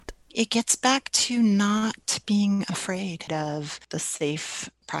it gets back to not being afraid of the safe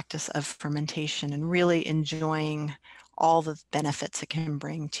practice of fermentation and really enjoying all the benefits it can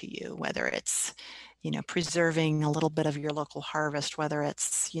bring to you, whether it's, preserving a little bit of your local harvest, whether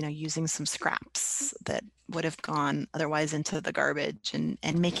it's, using some scraps that would have gone otherwise into the garbage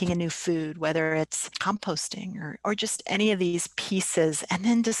and making a new food, whether it's composting or just any of these pieces, and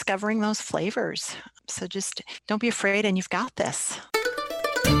then discovering those flavors. So just don't be afraid, and you've got this.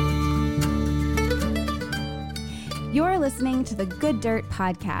 You're listening to the Good Dirt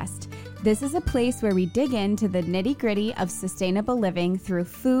Podcast. This is a place where we dig into the nitty-gritty of sustainable living through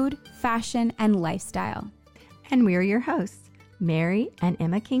food, fashion, and lifestyle. And we're your hosts, Mary and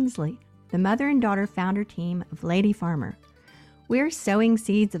Emma Kingsley, the mother and daughter founder team of Lady Farmer. We're sowing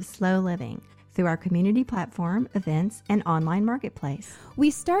seeds of slow living through our community platform, events, and online marketplace.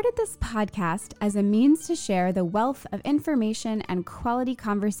 We started this podcast as a means to share the wealth of information and quality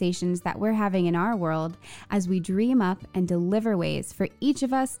conversations that we're having in our world as we dream up and deliver ways for each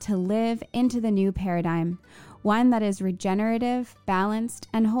of us to live into the new paradigm, one that is regenerative, balanced,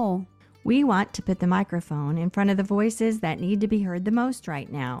 and whole. We want to put the microphone in front of the voices that need to be heard the most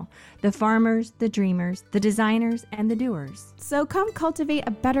right now. The farmers, the dreamers, the designers, and the doers. So come cultivate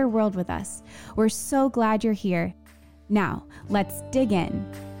a better world with us. We're so glad you're here. Now, let's dig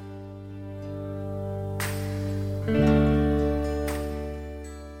in.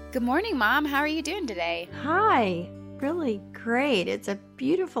 Good morning, Mom. How are you doing today? Hi. Really great. It's a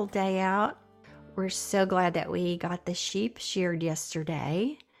beautiful day out. We're so glad that we got the sheep sheared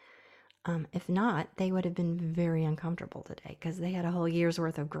yesterday. If not, they would have been very uncomfortable today because they had a whole year's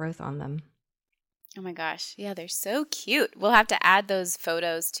worth of growth on them. Oh my gosh. Yeah, they're so cute. We'll have to add those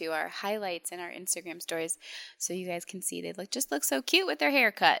photos to our highlights in our Instagram stories so you guys can see they just look so cute with their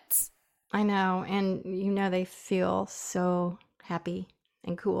haircuts. I know. And they feel so happy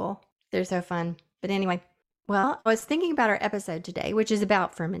and cool. They're so fun. But anyway, I was thinking about our episode today, which is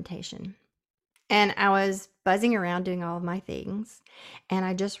about fermentation. And I was buzzing around doing all of my things, and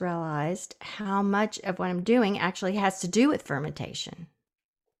I just realized how much of what I'm doing actually has to do with fermentation.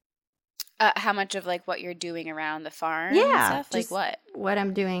 How much of what you're doing around the farm and stuff? Like what? What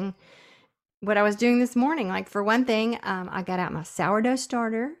I'm doing, what I was doing this morning. Like for one thing, I got out my sourdough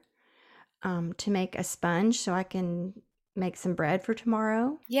starter to make a sponge so I can make some bread for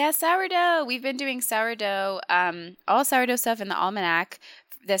tomorrow. Yeah, sourdough. We've been doing sourdough, all sourdough stuff in the almanac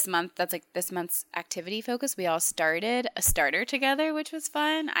this month. That's this month's activity focus. We all started a starter together, which was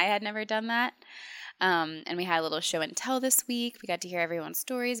fun. I had never done that. And we had a little show and tell this week. We got to hear everyone's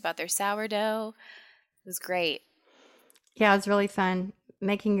stories about their sourdough. It was great. Yeah, it was really fun.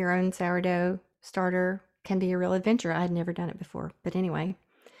 Making your own sourdough starter can be a real adventure. I had never done it before. But anyway,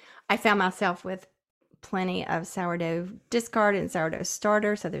 I found myself with plenty of sourdough discard and sourdough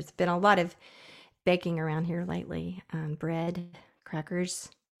starter. So there's been a lot of baking around here lately. Bread, crackers,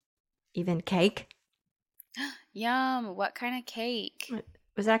 even cake. Yum. What kind of cake? It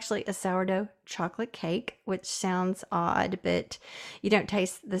was actually a sourdough chocolate cake, which sounds odd, but you don't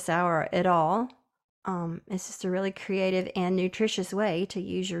taste the sour at all. It's just a really creative and nutritious way to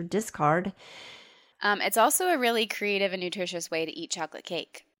use your discard. It's also a really creative and nutritious way to eat chocolate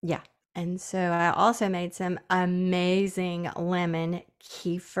cake. Yeah. And so I also made some amazing lemon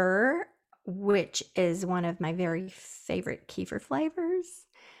kefir, which is one of my very favorite kefir flavors.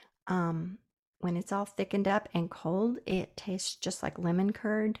 When it's all thickened up and cold, it tastes just like lemon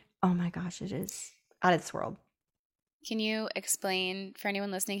curd. Oh my gosh, it is out of this world. Can you explain for anyone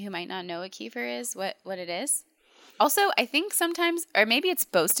listening who might not know what kefir is, what it is? Also, I think sometimes, or maybe it's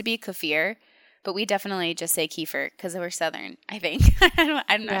supposed to be kefir, but we definitely just say kefir because we're Southern, I think.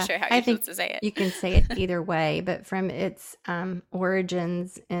 I'm not sure how you're supposed to say it. You can say it either way, but from its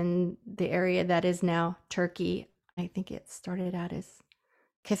origins in the area that is now Turkey, I think it started out as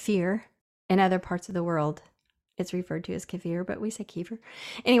kefir. In other parts of the world, it's referred to as kefir, but we say kefir.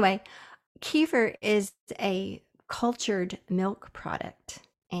 Anyway, kefir is a cultured milk product,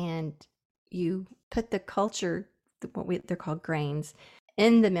 and you put the cultured, they're called grains,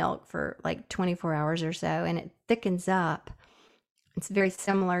 in the milk for 24 hours or so, and it thickens up. It's very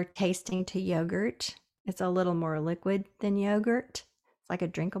similar tasting to yogurt. It's a little more liquid than yogurt. It's like a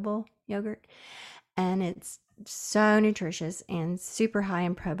drinkable yogurt, and it's so nutritious and super high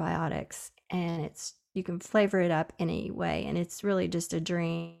in probiotics, and you can flavor it up any way, and it's really just a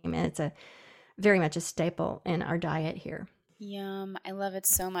dream, and it's very much a staple in our diet here. Yum. I love it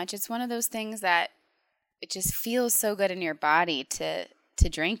so much. It's one of those things that it just feels so good in your body to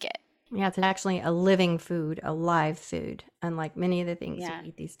drink it. Yeah, it's actually a living food, a live food, unlike many of the things you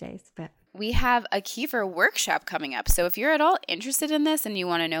eat these days. But we have a kefir workshop coming up. So if you're at all interested in this and you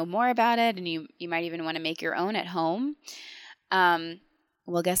want to know more about it, and you might even want to make your own at home,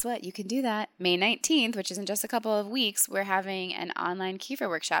 well, guess what? You can do that. May 19th, which is in just a couple of weeks, we're having an online kefir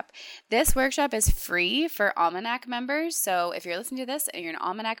workshop. This workshop is free for Almanac members. So if you're listening to this and you're an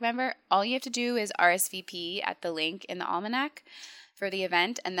Almanac member, all you have to do is RSVP at the link in the Almanac for the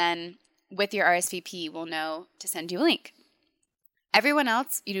event. And then with your RSVP, we'll know to send you a link. Everyone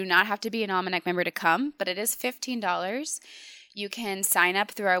else, you do not have to be an Almanac member to come, but it is $15. You can sign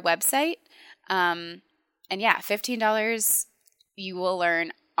up through our website. And yeah, $15. You will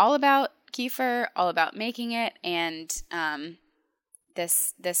learn all about kefir, all about making it, and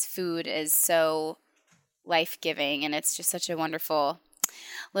this food is so life-giving, and it's just such a wonderful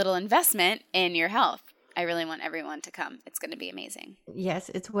little investment in your health. I really want everyone to come. It's going to be amazing. Yes,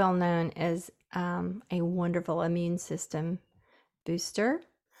 it's well known as a wonderful immune system booster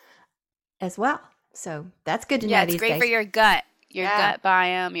as well. So that's good to know. Yeah, it's these great days. for your gut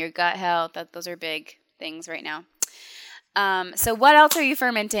biome, your gut health. Those are big things right now. So what else are you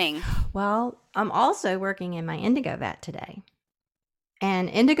fermenting? Well, I'm also working in my indigo vat today. And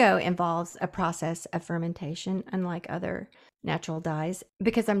indigo involves a process of fermentation, unlike other natural dyes,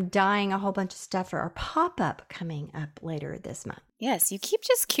 because I'm dyeing a whole bunch of stuff for our pop-up coming up later this month. Yes, you keep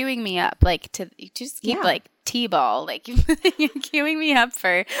just queuing me up, you just keep like T-ball, like you're queuing me up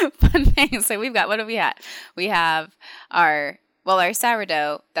for fun things. So what do we have? We have our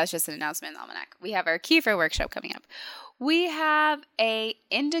sourdough, that's just an announcement in the Almanac. We have our kefir workshop coming up. We have a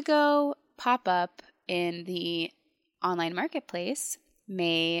indigo pop-up in the online marketplace,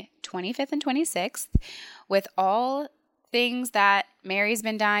 May 25th and 26th, with all things that Mary's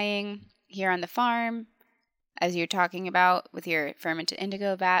been dyeing here on the farm. As you're talking about with your fermented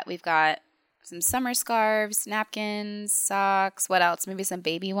indigo vat, we've got some summer scarves, napkins, socks. What else? Maybe some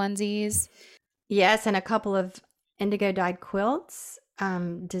baby onesies. Yes, and a couple of indigo dyed quilts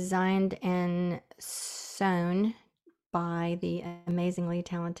designed and sewn by the amazingly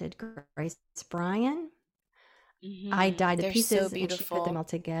talented Grace Bryan. Mm-hmm. I dyed the pieces so and she put them all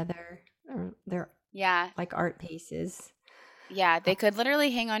together. They're like art pieces. Yeah, they could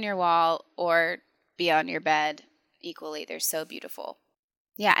literally hang on your wall or be on your bed equally. They're so beautiful.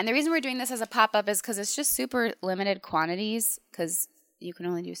 Yeah, and the reason we're doing this as a pop-up is because it's just super limited quantities because you can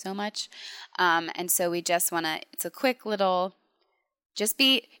only do so much. And so we just want to, it's a quick little, just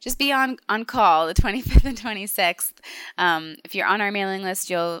be on call the 25th and 26th. If you're on our mailing list,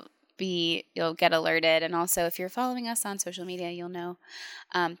 you'll get alerted. And also if you're following us on social media, you'll know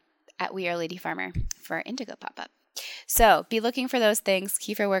at We Are Lady Farmer for our indigo pop-up. So be looking for those things,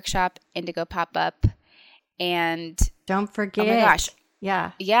 kefir workshop, indigo pop-up, and don't forget. Oh my gosh.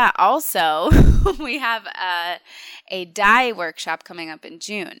 Yeah. Also, we have a dye workshop coming up in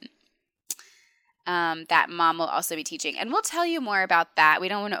June that Mom will also be teaching. And we'll tell you more about that. We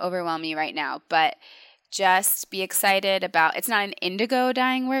don't want to overwhelm you right now, but just be excited about, it's not an indigo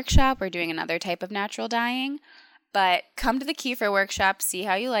dyeing workshop. We're doing another type of natural dyeing. But come to the kefir workshop, see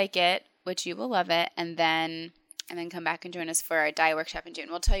how you like it, which you will love it, and then come back and join us for our dye workshop in June.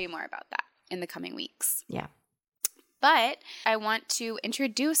 We'll tell you more about that in the coming weeks. Yeah. But I want to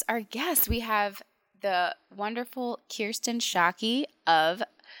introduce our guest. We have the wonderful Kirsten Shockey of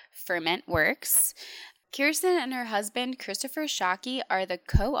Ferment Works. Kirsten and her husband, Christopher Shockey, are the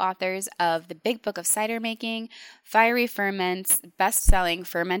co-authors of The Big Book of Cider Making, Fiery Ferments, best-selling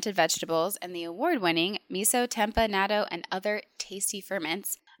Fermented Vegetables, and the award-winning Miso, Tempeh, Natto, and Other Tasty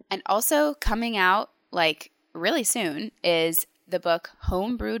Ferments. And also coming out, really soon, is the book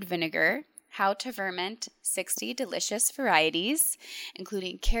Homebrewed Vinegar, How to Ferment 60 Delicious Varieties,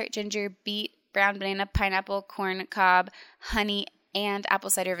 including carrot, ginger, beet, brown banana, pineapple, corn cob, honey, and apple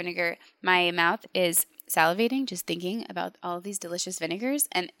cider vinegar. My mouth is salivating just thinking about all of these delicious vinegars.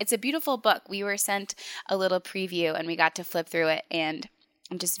 And it's a beautiful book. We were sent a little preview and we got to flip through it. And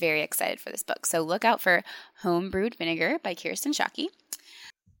I'm just very excited for this book. So look out for Homebrewed Vinegar by Kirsten Shockey.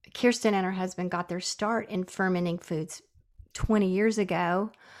 Kirsten and her husband got their start in fermenting foods 20 years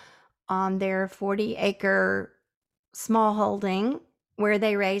ago on their 40-acre small holding where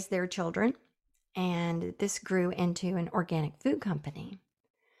they raised their children. And this grew into an organic food company.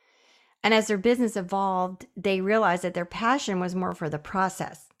 And as their business evolved, they realized that their passion was more for the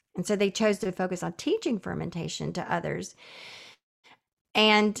process. And so they chose to focus on teaching fermentation to others.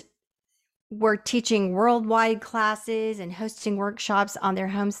 And were teaching worldwide classes and hosting workshops on their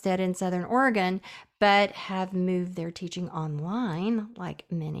homestead in Southern Oregon, but have moved their teaching online, like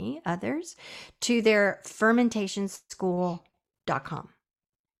many others, to their fermentationschool.com.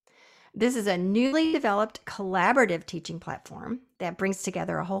 This is a newly developed collaborative teaching platform that brings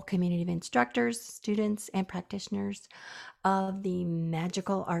together a whole community of instructors, students, and practitioners of the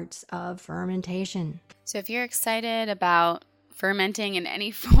magical arts of fermentation. So if you're excited about fermenting in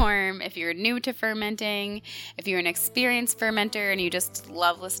any form, if you're new to fermenting, if you're an experienced fermenter and you just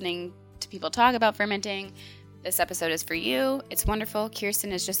love listening to people talk about fermenting, this episode is for you. It's wonderful.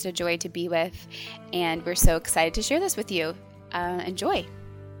 Kirsten is just a joy to be with, and we're so excited to share this with you. Enjoy.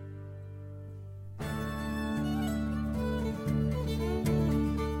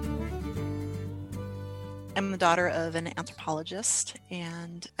 I'm the daughter of an anthropologist,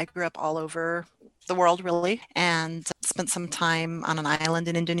 and I grew up all over the world, really, and spent some time on an island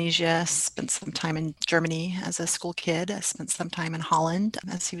in Indonesia, spent some time in Germany as a school kid, I spent some time in Holland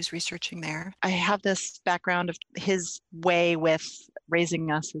as he was researching there. I have this background of his way with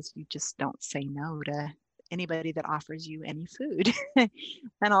raising us is you just don't say no to anybody that offers you any food.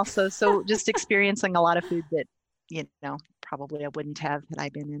 And also, so just experiencing a lot of food that, probably I wouldn't have had I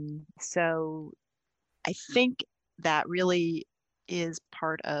been in. So I think that really is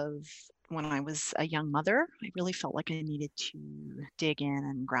part of when I was a young mother. I really felt like I needed to dig in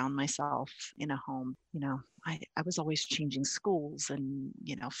and ground myself in a home. I was always changing schools and,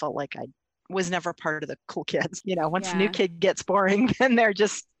 felt like I was never part of the cool kids. Once a new kid gets boring, then they're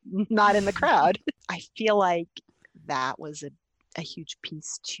just not in the crowd. I feel like that was a huge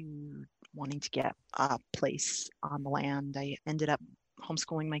piece to wanting to get a place on the land. I ended up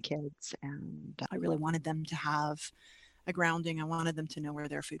homeschooling my kids, and I really wanted them to have a grounding. I wanted them to know where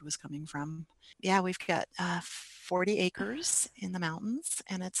their food was coming from. Yeah, we've got 40 acres in the mountains,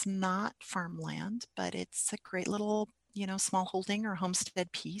 and it's not farmland, but it's a great little, small holding or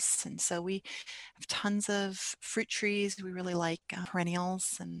homestead piece. And so we have tons of fruit trees. We really like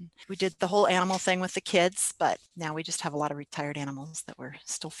perennials, and we did the whole animal thing with the kids, but now we just have a lot of retired animals that we're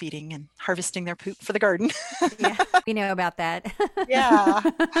still feeding and harvesting their poop for the garden. Yeah, we know about that. Yeah.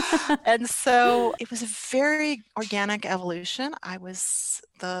 And so it was a very organic evolution. I was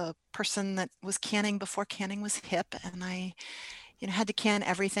the person that was canning before canning was hip, and I had to can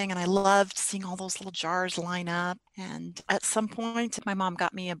everything. And I loved seeing all those little jars line up. And at some point, my mom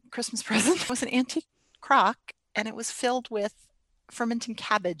got me a Christmas present. It was an antique crock, and it was filled with fermenting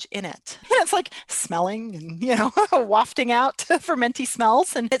cabbage in it. And it's like smelling and, wafting out fermenty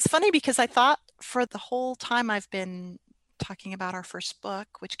smells. And it's funny because I thought for the whole time I've been talking about our first book,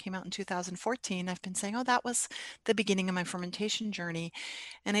 which came out in 2014, I've been saying, that was the beginning of my fermentation journey.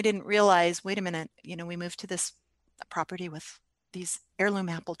 And I didn't realize, wait a minute, we moved to this property with these heirloom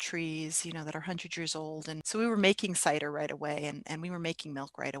apple trees, that are 100 years old. And so we were making cider right away, and we were making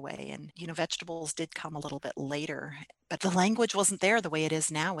milk right away. And, vegetables did come a little bit later, but the language wasn't there the way it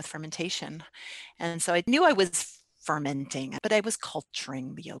is now with fermentation. And so I knew I was fermenting, but I was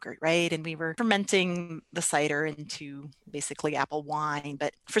culturing the yogurt, right? And we were fermenting the cider into basically apple wine.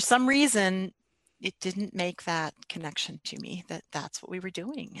 But for some reason, it didn't make that connection to me that that's what we were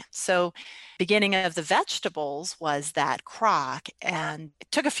doing. So beginning of the vegetables was that crock, and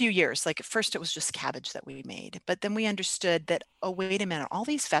it took a few years. Like at first it was just cabbage that we made, but then we understood that, oh, wait a minute, all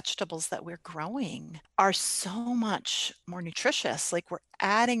these vegetables that we're growing are so much more nutritious. Like we're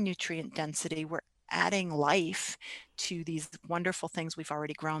adding nutrient density, we're adding life to these wonderful things we've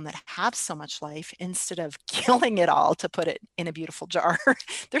already grown that have so much life, instead of killing it all to put it in a beautiful jar.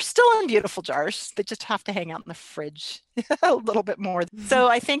 They're still in beautiful jars. They just have to hang out in the fridge a little bit more. So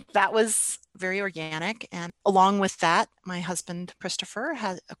I think that was very organic. And along with that, my husband, Christopher,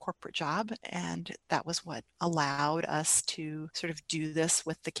 had a corporate job, and that was what allowed us to sort of do this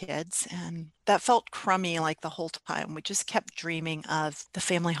with the kids. And that felt crummy like the whole time. We just kept dreaming of the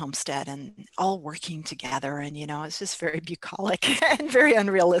family homestead and all working together. And, it's just very bucolic and very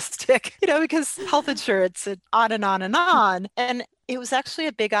unrealistic, because health insurance and on and on and on. And it was actually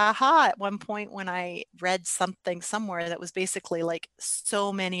a big aha at one point when I read something somewhere that was basically like,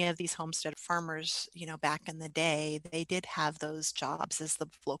 so many of these homestead farmers, back in the day, they did have those jobs as the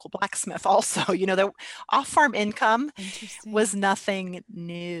local blacksmith also. Their off-farm income was nothing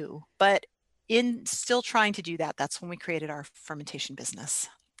new. But in still trying to do that, that's when we created our fermentation business.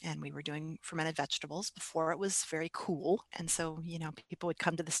 And we were doing fermented vegetables before it was very cool. And so, people would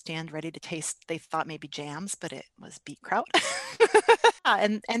come to the stand ready to taste, they thought maybe jams, but it was beet kraut.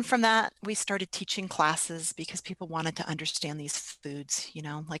 And from that, we started teaching classes because people wanted to understand these foods,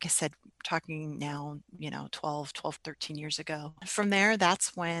 like I said, talking now, 13 years ago. From there,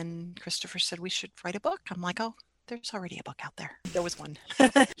 that's when Christopher said we should write a book. I'm like, oh, there's already a book out there. There was one.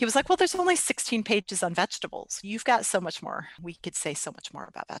 He was like, well, there's only 16 pages on vegetables. You've got so much more. We could say so much more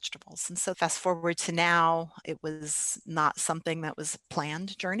about vegetables. And so fast forward to now, it was not something that was a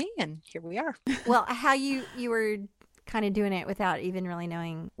planned journey. And here we are. Well, how you were kind of doing it without even really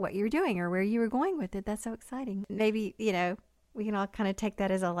knowing what you're doing or where you were going with it. That's so exciting. Maybe, we can all kind of take that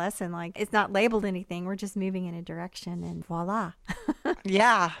as a lesson. Like, it's not labeled anything. We're just moving in a direction and voila.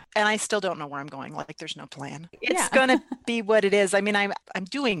 Yeah. And I still don't know where I'm going. Like, there's no plan. It's Yeah. going to be what it is. I mean, I'm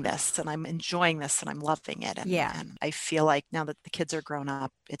doing this and I'm enjoying this and I'm loving it. And I feel like now that the kids are grown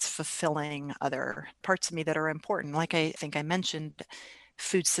up, it's fulfilling other parts of me that are important. Like I think I mentioned,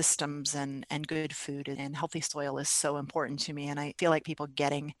 food systems and good food and healthy soil is so important to me. And I feel like people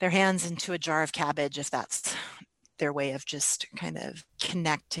getting their hands into a jar of cabbage, if that's their way of just kind of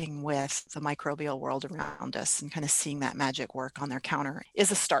connecting with the microbial world around us and kind of seeing that magic work on their counter,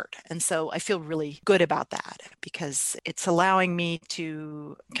 is a start. And so I feel really good about that because it's allowing me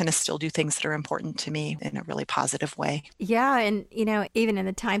to kind of still do things that are important to me in a really positive way. Yeah. And, even in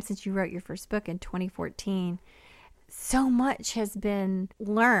the time since you wrote your first book in 2014, so much has been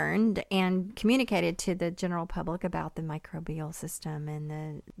learned and communicated to the general public about the microbial system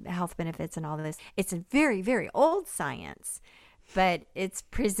and the health benefits and all of this. It's a very, very old science, but it's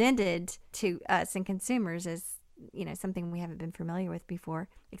presented to us and consumers as, something we haven't been familiar with before,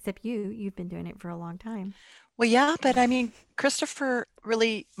 except you've been doing it for a long time. Well, yeah, but I mean, Christopher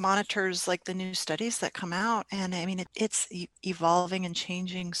really monitors like the new studies that come out. And I mean, it's evolving and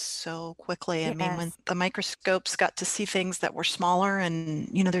changing so quickly. I mean, when the microscopes got to see things that were smaller and,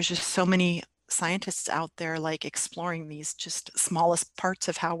 there's just so many scientists out there like exploring these just smallest parts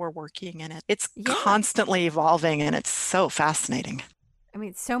of how we're working in it. It's constantly evolving and it's so fascinating. I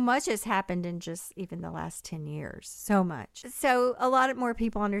mean, so much has happened in just even the last 10 years. So much. So a lot more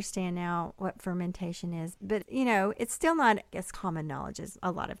people understand now what fermentation is. But, it's still not as common knowledge as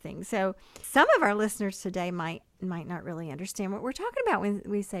a lot of things. So some of our listeners today might not really understand what we're talking about when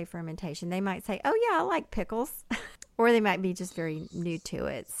we say fermentation. They might say, oh, yeah, I like pickles. Or they might be just very new to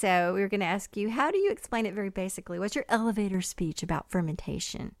it. So we're going to ask you, how do you explain it very basically? What's your elevator speech about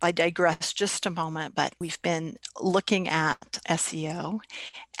fermentation? I digress just a moment, but we've been looking at SEO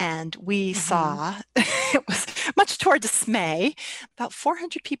and we saw, it was much to our dismay, about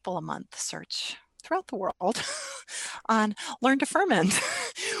 400 people a month search throughout the world on learn to ferment,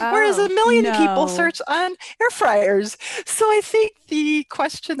 whereas 1 million people search on air fryers. So I think the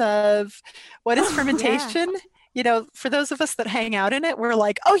question of what is fermentation, for those of us that hang out in it, we're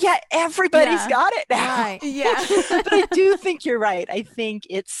like, oh yeah, everybody's got it now. Right. Yeah. But I do think you're right. I think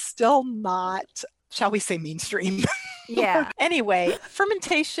it's still not, shall we say, mainstream. Yeah. Anyway,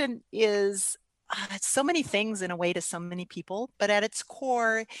 fermentation is it's so many things in a way to so many people, but at its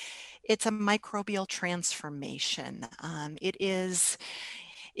core, it's a microbial transformation. It is,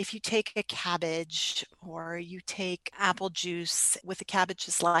 if you take a cabbage or you take apple juice, with the cabbage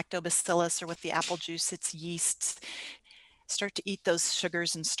it's lactobacillus, or with the apple juice it's yeasts, start to eat those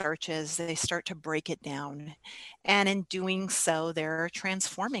sugars and starches, they start to break it down. And in doing so, they're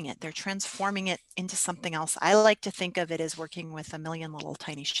transforming it. They're transforming it into something else. I like to think of it as working with a million little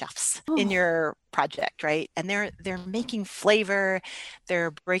tiny chefs in your project, right? And they're making flavor.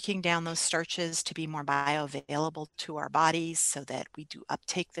 They're breaking down those starches to be more bioavailable to our bodies so that we do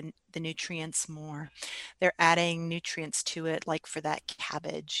uptake the nutrients more. They're adding nutrients to it, like for that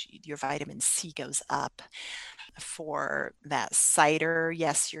cabbage, your vitamin C goes up. For that cider,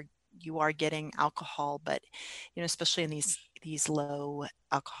 yes, you are getting alcohol, but especially in these low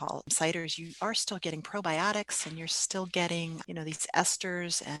alcohol ciders, you are still getting probiotics and you're still getting these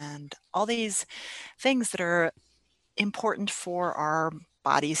esters and all these things that are important for our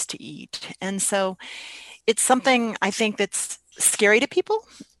bodies to eat. And so it's something I think that's scary to people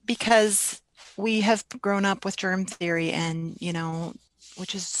because we have grown up with germ theory and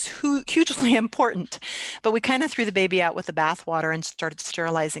which is hugely important. But we kind of threw the baby out with the bathwater and started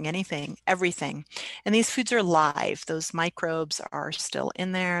sterilizing everything. And these foods are live. Those microbes are still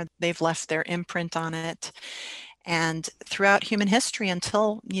in there. They've left their imprint on it. And throughout human history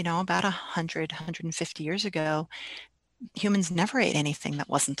until, about 100, 150 years ago, humans never ate anything that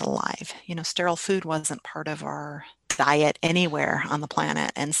wasn't alive. Sterile food wasn't part of our diet anywhere on the planet.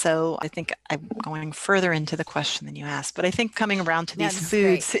 And so I think I'm going further into the question than you asked, but I think coming around to these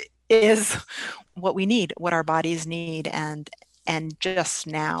foods is what we need, what our bodies need. And just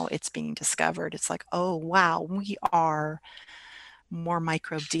now it's being discovered. It's like, oh, wow, we are more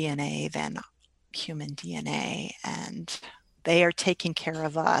microbe DNA than human DNA. And they are taking care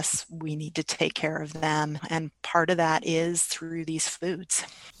of us. We need to take care of them. And part of that is through these foods.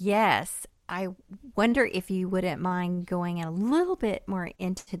 Yes. I wonder if you wouldn't mind going a little bit more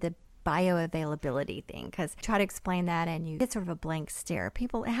into the bioavailability thing, because try to explain that and you get sort of a blank stare.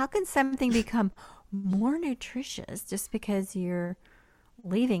 People, how can something become more nutritious just because you're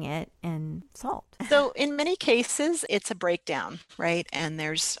leaving it in salt. So in many cases, it's a breakdown, right? And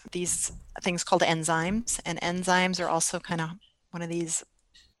there's these things called enzymes, and enzymes are also kind of one of these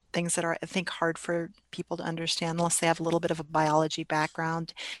things that are, I think, hard for people to understand unless they have a little bit of a biology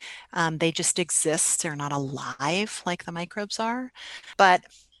background. They just exist. They're not alive like the microbes are, but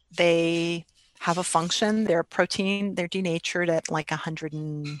they have a function. They're a protein. They're denatured at like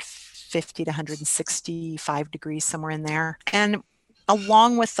 150 to 165 degrees, somewhere in there. And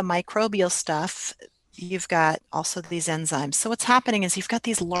along with the microbial stuff, you've got also these enzymes. So what's happening is you've got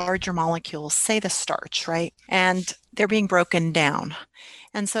these larger molecules, say the starch, right? And they're being broken down.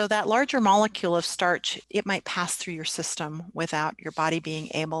 And so that larger molecule of starch, it might pass through your system without your body being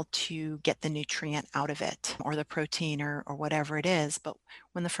able to get the nutrient out of it or the protein or whatever it is. But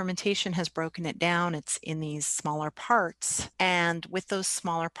when the fermentation has broken it down, it's in these smaller parts. And with those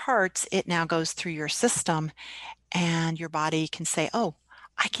smaller parts, it now goes through your system and your body can say, oh,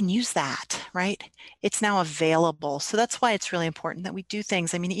 I can use that, right? It's now available. So that's why it's really important that we do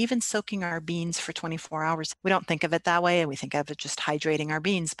things. I mean, even soaking our beans for 24 hours, we don't think of it that way. We think of it just hydrating our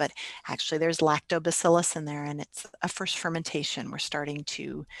beans, but actually there's lactobacillus in there and it's a first fermentation. We're starting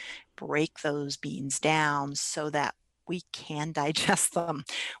to break those beans down so that we can digest them,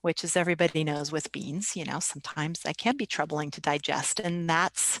 which, as everybody knows with beans, sometimes that can be troubling to digest. And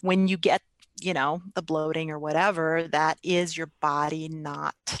that's when you get the bloating or whatever, that is your body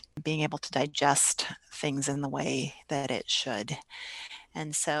not being able to digest things in the way that it should.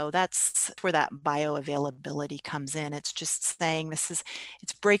 And so that's where that bioavailability comes in. It's just saying it's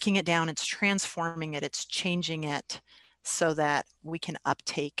breaking it down, it's transforming it, it's changing it so that we can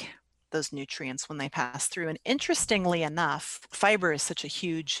uptake those nutrients when they pass through. And interestingly enough, fiber is such a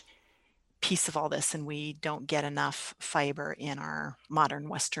huge piece of all this, and we don't get enough fiber in our modern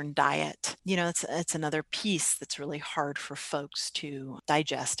Western diet. It's another piece that's really hard for folks to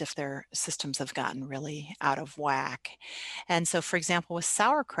digest if their systems have gotten really out of whack. And so, for example, with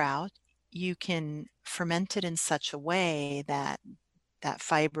sauerkraut, you can ferment it in such a way that that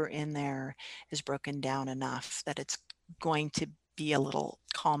fiber in there is broken down enough that it's going to be a little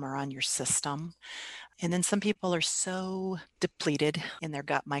calmer on your system. And then some people are so depleted in their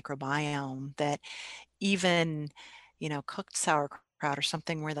gut microbiome that even, cooked sauerkraut or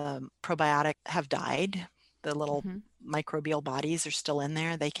something where the probiotic have died, the little microbial bodies are still in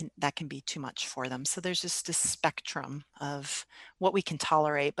there, that can be too much for them. So there's just a spectrum of what we can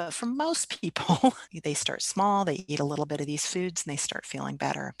tolerate. But for most people, they start small, they eat a little bit of these foods and they start feeling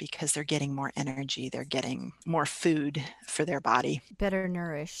better because they're getting more energy, they're getting more food for their body. Better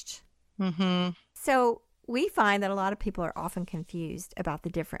nourished. Mm-hmm. So we find that a lot of people are often confused about the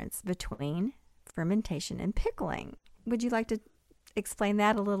difference between fermentation and pickling. Would you like to explain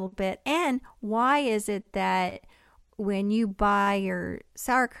that a little bit? And why is it that when you buy your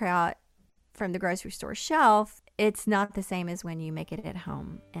sauerkraut from the grocery store shelf, it's not the same as when you make it at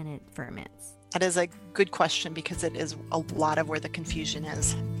home and it ferments? That is a good question because it is a lot of where the confusion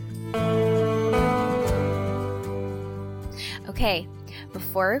is. Okay,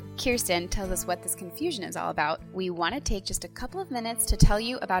 before Kirsten tells us what this confusion is all about, we want to take just a couple of minutes to tell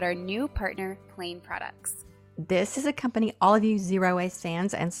you about our new partner, Plain Products. This is a company all of you zero waste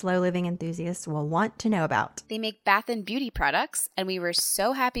fans and slow living enthusiasts will want to know about. They make bath and beauty products, and we were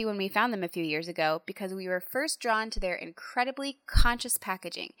so happy when we found them a few years ago because we were first drawn to their incredibly conscious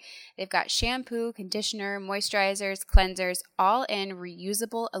packaging. They've got shampoo, conditioner, moisturizers, cleansers, all in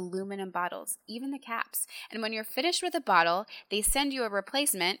reusable aluminum bottles, even the caps. And when you're finished with a bottle, they send you a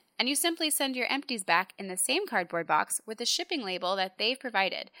replacement, and you simply send your empties back in the same cardboard box with the shipping label that they've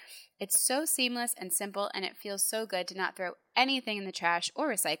provided. It's so seamless and simple, and it feels so good to not throw anything in the trash or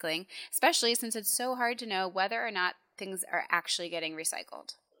recycling, especially since it's so hard to know whether or not things are actually getting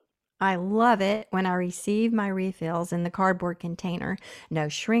recycled. I love it when I receive my refills in the cardboard container. No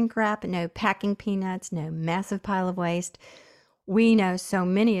shrink wrap, no packing peanuts, no massive pile of waste. We know so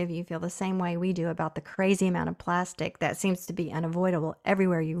many of you feel the same way we do about the crazy amount of plastic that seems to be unavoidable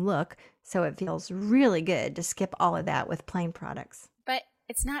everywhere you look, so it feels really good to skip all of that with Plain Products. But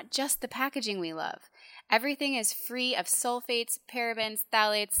it's not just the packaging we love. Everything is free of sulfates, parabens,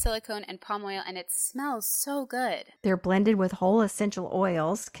 phthalates, silicone, and palm oil, and it smells so good. They're blended with whole essential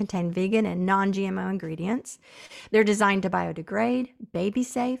oils, contain vegan and non-GMO ingredients. They're designed to biodegrade, baby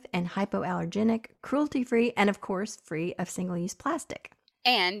safe, and hypoallergenic, cruelty-free, and of course, free of single-use plastic.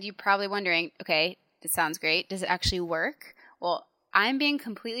 And you're probably wondering, okay, this sounds great. Does it actually work? Well, I'm being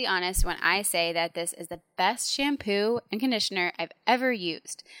completely honest when I say that this is the best shampoo and conditioner I've ever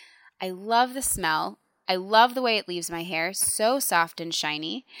used. I love the smell. I love the way it leaves my hair, so soft and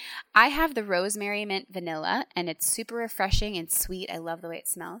shiny. I have the rosemary mint vanilla, and it's super refreshing and sweet. I love the way it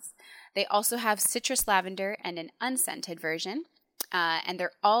smells. They also have citrus lavender and an unscented version. And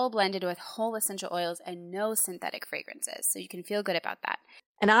they're all blended with whole essential oils and no synthetic fragrances. So you can feel good about that.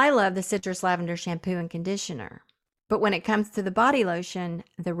 And I love the citrus lavender shampoo and conditioner. But when it comes to the body lotion,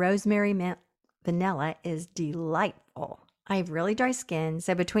 the rosemary mint vanilla is delightful. I have really dry skin,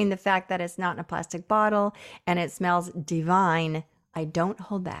 so between the fact that it's not in a plastic bottle and it smells divine, I don't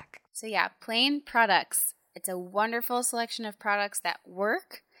hold back. So yeah, Plain Products. It's a wonderful selection of products that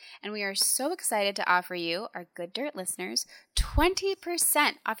work. And we are so excited to offer you, our Good Dirt listeners,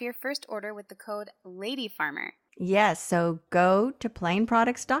 20% off your first order with the code LadyFarmer. Yes, so go to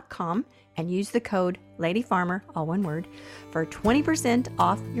plainproducts.com and use the code LadyFarmer, all one word, for 20%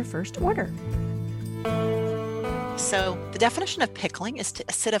 off your first order. So the definition of pickling is to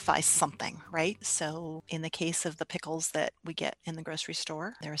acidify something, right? So in the case of the pickles that we get in the grocery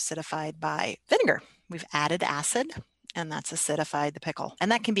store, they're acidified by vinegar. We've added acid, and that's acidified the pickle.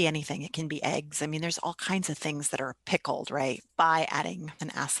 And that can be anything. It can be eggs. I mean, there's all kinds of things that are pickled, right, by adding an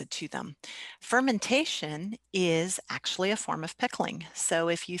acid to them. Fermentation is actually a form of pickling. So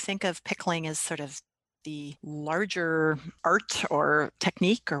if you think of pickling as sort of the larger art or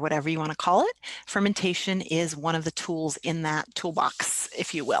technique or whatever you want to call it, fermentation is one of the tools in that toolbox,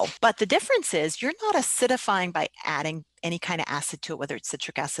 if you will. But the difference is you're not acidifying by adding any kind of acid to it, whether it's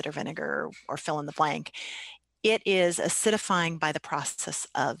citric acid or vinegar or fill in the blank. It is acidifying by the process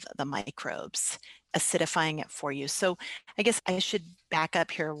of the microbes, acidifying it for you. So I guess I should back up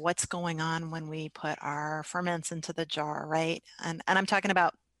here. What's going on when we put our ferments into the jar, right? And I'm talking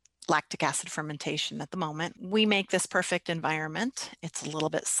about lactic acid fermentation at the moment. We make this perfect environment. It's a little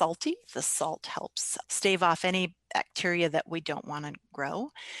bit salty. The salt helps stave off any bacteria that we don't want to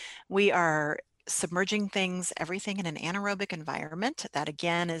grow. We are submerging everything in an anaerobic environment. That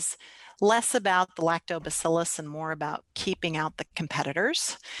again is less about the lactobacillus and more about keeping out the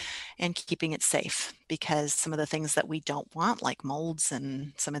competitors and keeping it safe, because some of the things that we don't want, like molds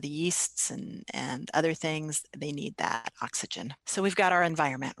and some of the yeasts and other things, they need that oxygen. So we've got our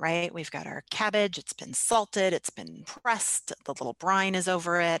environment, right? We've got our cabbage. It's been salted. It's been pressed. The little brine is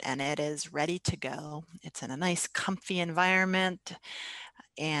over it and it is ready to go. It's in a nice comfy environment.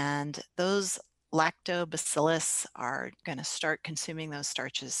 And those lactobacillus are going to start consuming those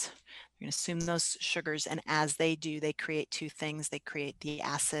starches. They're going to consume those sugars. And as they do, they create two things. They create the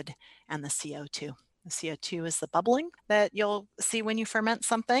acid and the CO2. The CO2 is the bubbling that you'll see when you ferment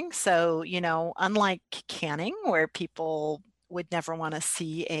something. So, unlike canning, where people would never want to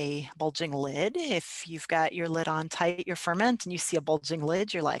see a bulging lid. If you've got your lid on tight, your ferment, and you see a bulging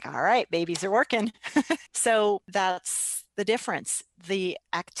lid, you're like, all right, babies are working. So that's the difference. The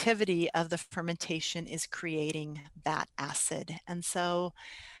activity of the fermentation is creating that acid. And so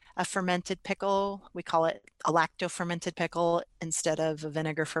a fermented pickle, we call it a lacto-fermented pickle instead of a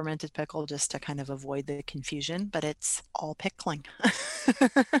vinegar fermented pickle, just to kind of avoid the confusion, but it's all pickling.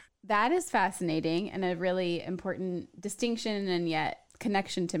 That is fascinating, and a really important distinction and yet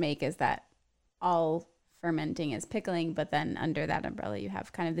connection to make is that all fermenting is pickling, but then under that umbrella you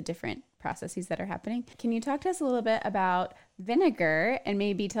have kind of the different processes that are happening. Can you talk to us a little bit about vinegar and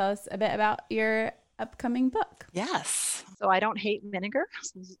maybe tell us a bit about your upcoming book? Yes. So I don't hate vinegar.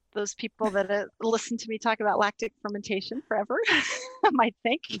 Those people that listen to me talk about lactic fermentation forever might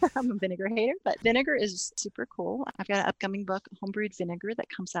think I'm a vinegar hater, but vinegar is super cool. I've got an upcoming book, Homebrewed Vinegar, that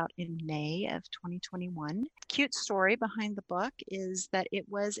comes out in May of 2021. Cute story behind the book is that it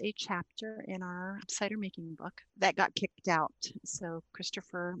was a chapter in our cider making book that got kicked out. So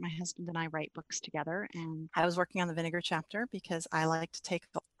Christopher, my husband, and I write books together, and I was working on the vinegar chapter because I like to take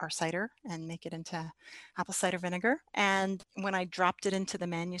our cider and make it into apple cider vinegar. And when I dropped it into the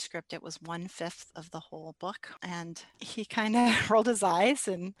manuscript, it was 1/5 of the whole book. And he kind of rolled his eyes,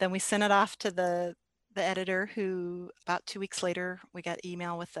 and then we sent it off to the editor, who about 2 weeks later, we got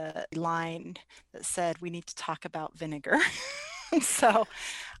email with a line that said, we need to talk about vinegar. So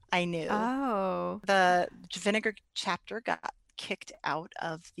I knew. Oh. The vinegar chapter got kicked out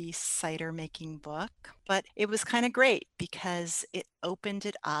of the cider making book, but it was kind of great because it opened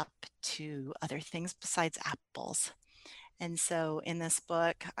it up to other things besides apples. And so in this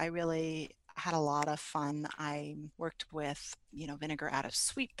book, I really had a lot of fun. I worked with, vinegar out of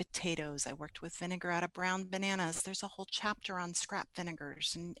sweet potatoes. I worked with vinegar out of brown bananas. There's a whole chapter on scrap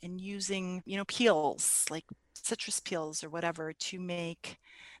vinegars and using, peels, like citrus peels or whatever, to make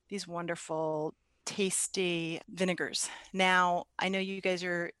these wonderful tasty vinegars. Now, I know you guys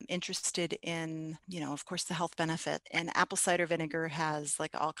are interested in, of course, the health benefit, and apple cider vinegar has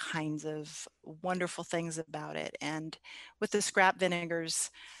like all kinds of wonderful things about it. And with the scrap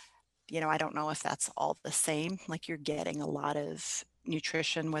vinegars, I don't know if that's all the same. Like you're getting a lot of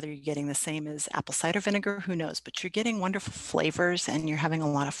nutrition, whether you're getting the same as apple cider vinegar, who knows? But you're getting wonderful flavors and you're having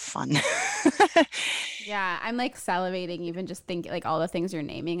a lot of fun. Yeah, I'm like salivating even just thinking like all the things you're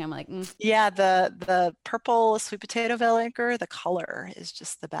naming. I'm like, Yeah, the purple sweet potato vinegar, the color is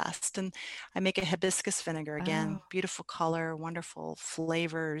just the best. And I make a hibiscus vinegar again, oh, beautiful color, wonderful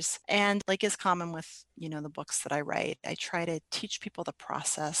flavors. And like is common with, the books that I write, I try to teach people the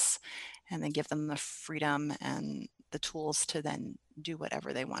process and then give them the freedom and the tools to then do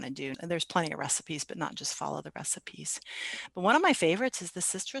whatever they want to do. And there's plenty of recipes, but not just follow the recipes. But one of my favorites is the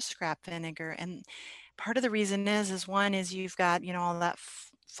citrus scrap vinegar. And part of the reason is one is you've got, all that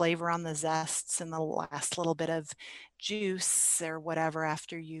flavor on the zests and the last little bit of juice or whatever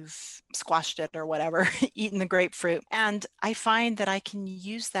after you've squashed it or whatever, eaten the grapefruit. And I find that I can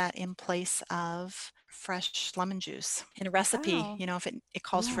use that in place of fresh lemon juice in a recipe. oh, If it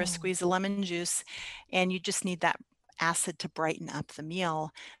calls for a Oh, squeeze of lemon juice and you just need that acid to brighten up the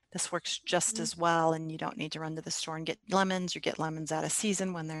meal, this works just mhm. as well, and you don't need to run to the store and get lemons or get lemons out of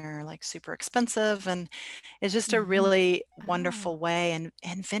season when they're like super expensive. And it's just a hmm really oh, wonderful way.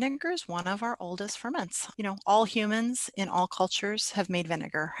 And vinegar is one of our oldest ferments. All humans in all cultures have made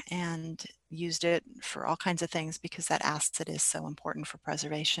vinegar and used it for all kinds of things because that acid is so important for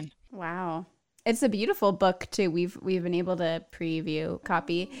preservation. Wow. It's a beautiful book too. We've been able to preview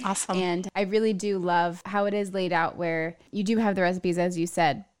copy, Awesome. and I really do love how it is laid out where you do have the recipes as you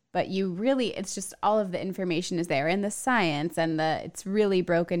said, but you really it's just all of the information is there and the science and it's really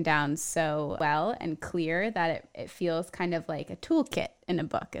broken down so well and clear that it feels kind of like a toolkit in a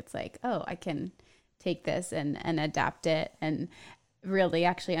book. It's like, oh, I can take this and adapt it and really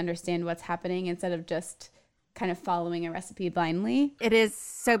actually understand what's happening instead of just kind of following a recipe blindly. it is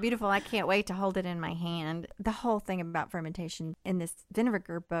so beautiful. I can't wait to hold it in my hand. The whole thing about fermentation in this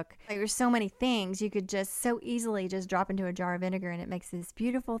vinegar book, like, there's so many things you could just so easily just drop into a jar of vinegar and it makes this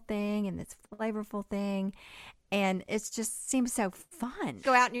beautiful thing and this flavorful thing. And it just seems so fun.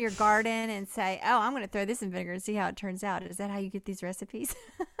 Go out in your garden and say, oh, I'm going to throw this in vinegar and see how it turns out. Is that how you get these recipes?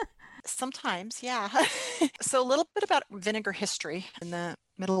 Sometimes, yeah. So a little bit about vinegar history. In the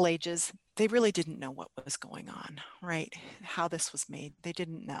Middle Ages, they really didn't know what was going on, right? How this was made. They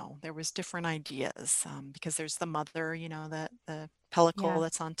didn't know. There was different ideas because there's the mother, the pellicle Yeah.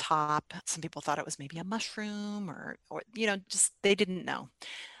 that's on top. Some people thought it was maybe a mushroom or just they didn't know.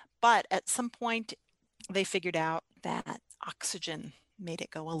 But at some point, they figured out that oxygen made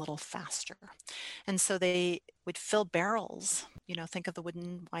it go a little faster. And so they would fill barrels, think of the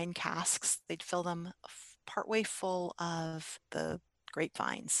wooden wine casks, they'd fill them partway full of the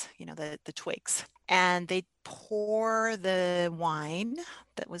grapevines, the twigs. And they'd pour the wine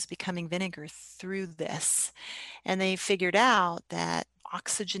that was becoming vinegar through this. And they figured out that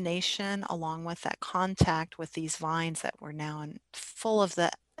oxygenation, along with that contact with these vines that were now full of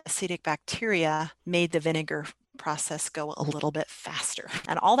the acetic bacteria, made the vinegar process go a little bit faster.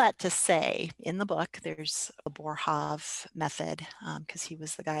 And all that to say, in the book, there's a Boerhaave method because he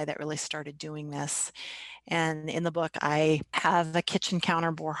was the guy that really started doing this. And in the book, I have a kitchen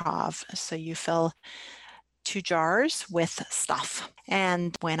counter Boerhaave. So you fill 2 jars with stuff.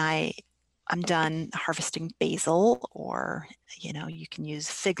 And when I'm done harvesting basil, or you can use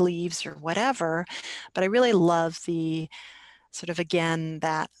fig leaves or whatever, but I really love the sort of, again,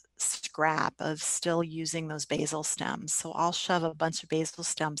 that scrap of still using those basil stems. So I'll shove a bunch of basil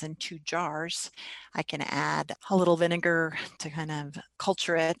stems in 2 jars. I can add a little vinegar to kind of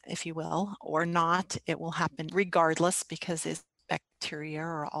culture it, if you will, or not. It will happen regardless because its bacteria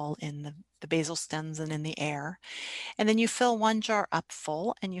are all in the basil stems and in the air. And then you fill 1 jar up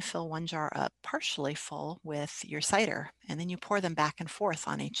full and you fill 1 jar up partially full with your cider. And then you pour them back and forth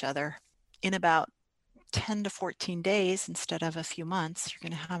on each other. In about 10 to 14 days instead of a few months, you're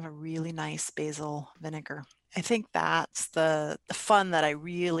going to have a really nice basil vinegar. I think that's the fun that I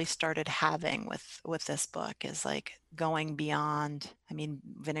really started having with this book, is like going beyond. I mean,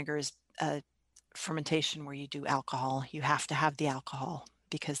 vinegar is a fermentation where you do alcohol. You have to have the alcohol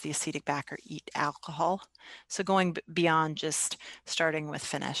because the acetic bacteria eat alcohol. So going beyond just starting with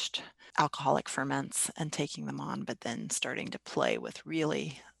finished alcoholic ferments and taking them on, but then starting to play with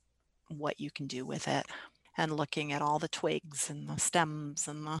really what you can do with it, and looking at all the twigs and the stems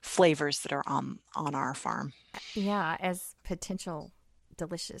and the flavors that are on our farm. Yeah, as potential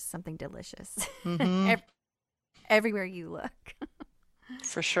delicious, something delicious. Mm-hmm. Everywhere you look.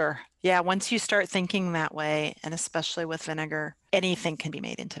 For sure. Yeah, once you start thinking that way, and especially with vinegar, anything can be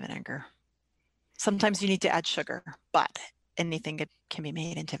made into vinegar. Sometimes you need to add sugar, but anything can be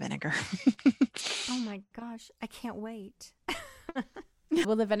made into vinegar. Oh my gosh, I can't wait.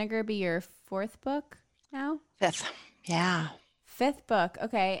 Will the vinegar be your fourth book now? Fifth. Yeah. Fifth book.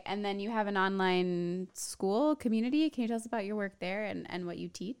 Okay. And then you have an online school community. Can you tell us about your work there and what you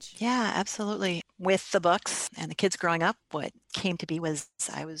teach? Yeah, absolutely. With the books and the kids growing up, what came to be was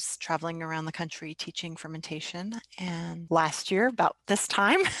I was traveling around the country teaching fermentation. And last year, about this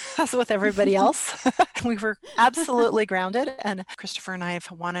time, as with everybody else, we were absolutely grounded. And Christopher and I have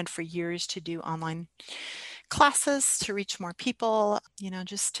wanted for years to do online classes to reach more people,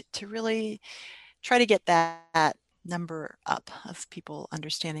 just to really try to get that number up of people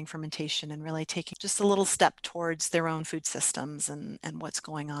understanding fermentation and really taking just a little step towards their own food systems and what's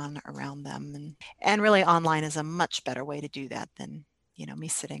going on around them. And really online is a much better way to do that than, me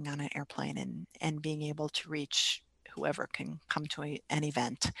sitting on an airplane and being able to reach whoever can come to an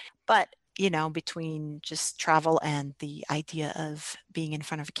event. But between just travel and the idea of being in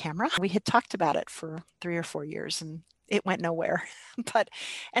front of a camera, we had talked about it for 3 or 4 years and it went nowhere. But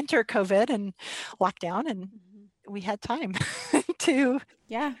enter COVID and lockdown, and we had time to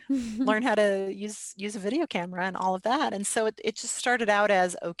learn how to use a video camera and all of that. And so it just started out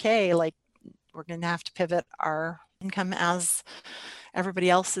as, okay, like we're going to have to pivot our income as everybody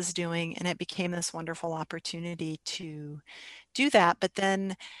else is doing. And it became this wonderful opportunity to do that. But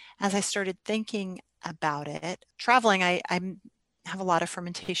then as I started thinking about it, traveling, I have a lot of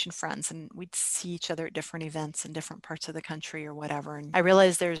fermentation friends and we'd see each other at different events in different parts of the country or whatever. And I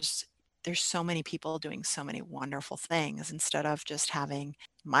realized there's so many people doing so many wonderful things instead of just having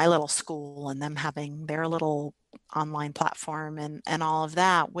my little school and them having their little online platform and all of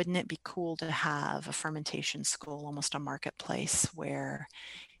that. Wouldn't it be cool to have a fermentation school, almost a marketplace where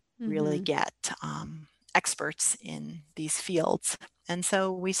really get experts in these fields? And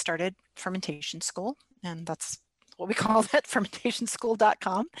so we started Fermentation School, and that's what we call it,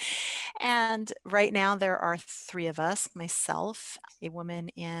 fermentationschool.com. And right now there are 3 of us, myself, a woman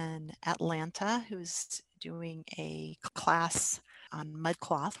in Atlanta who's doing a class on mud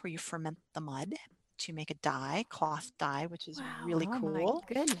cloth where you ferment the mud to make a dye, cloth dye, which is really cool.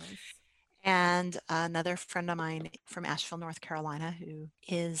 My goodness. And another friend of mine from Asheville, North Carolina, who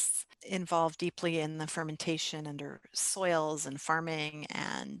is involved deeply in the fermentation under soils and farming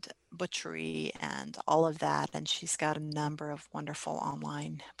and butchery and all of that. And she's got a number of wonderful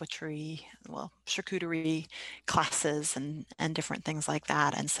online charcuterie classes and different things like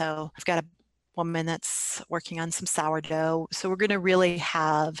that. And so I've got a woman that's working on some sourdough. So we're going to really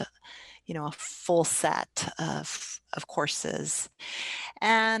have, a full set of courses.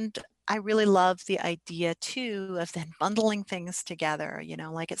 And I really love the idea too of then bundling things together,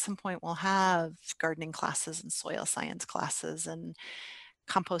 like at some point we'll have gardening classes and soil science classes and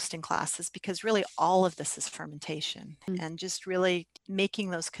composting classes, because really all of this is fermentation and just really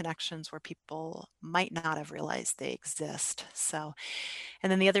making those connections where people might not have realized they exist. So,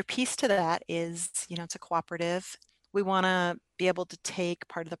 and then the other piece to that is, it's a cooperative. We want to be able to take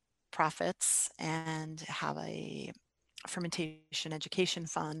part of the profits and have a fermentation education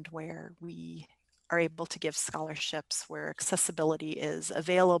fund where we are able to give scholarships where accessibility is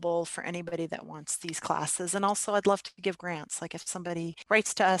available for anybody that wants these classes. And also I'd love to give grants. Like if somebody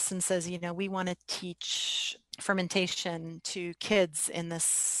writes to us and says, we want to teach fermentation to kids in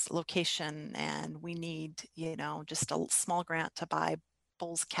this location and we need, just a small grant to buy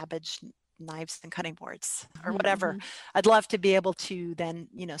bowls, cabbage, knives and cutting boards or whatever. I'd love to be able to then,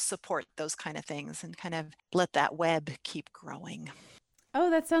 support those kind of things and kind of let that web keep growing. Oh,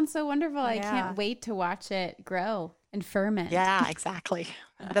 that sounds so wonderful. Yeah. I can't wait to watch it grow and ferment. Yeah, exactly.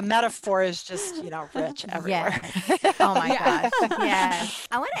 The metaphor is just, rich everywhere. Yes. Oh my gosh. Yes.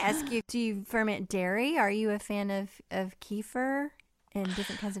 I want to ask you, do you ferment dairy? Are you a fan of kefir and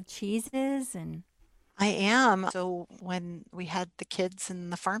different kinds of cheeses? And I am. So when we had the kids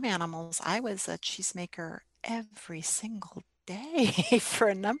and the farm animals, I was a cheesemaker every single day for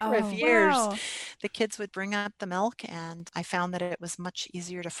a number of years. Wow. The kids would bring up the milk and I found that it was much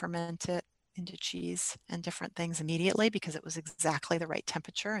easier to ferment it into cheese and different things immediately because it was exactly the right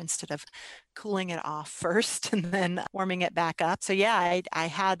temperature instead of cooling it off first and then warming it back up. So yeah, I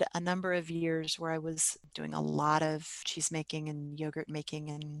had a number of years where I was doing a lot of cheese making and yogurt making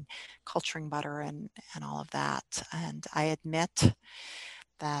and culturing butter and all of that. And I admit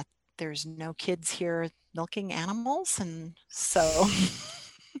that there's no kids here milking animals. And so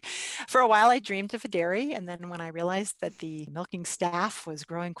for a while, I dreamed of a dairy. And then when I realized that the milking staff was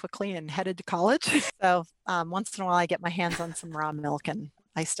growing quickly and headed to college, so once in a while, I get my hands on some raw milk and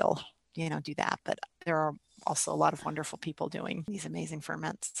I still, do that. But there are also a lot of wonderful people doing these amazing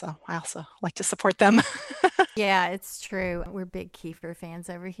ferments. So I also like to support them. Yeah, it's true. We're big kefir fans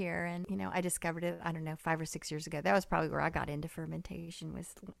over here. And, I discovered it, I don't know, 5 or 6 years ago. That was probably where I got into fermentation, was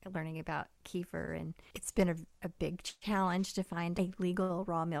learning about kefir. And it's been a big challenge to find a legal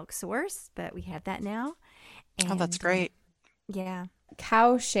raw milk source, but we have that now. Oh, that's And great. yeah.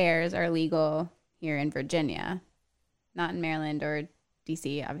 Cow shares are legal here in Virginia, not in Maryland or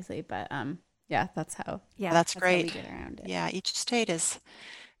DC, obviously, but yeah, that's how. Yeah, That's That's how we great. get around it. Yeah, each state is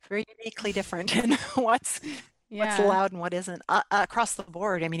very uniquely different in what's Yeah. allowed and what isn't across the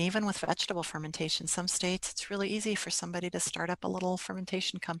board. I mean, even with vegetable fermentation, some states it's really easy for somebody to start up a little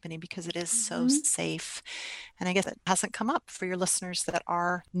fermentation company because it is so Mm-hmm. safe. And I guess it hasn't come up for your listeners that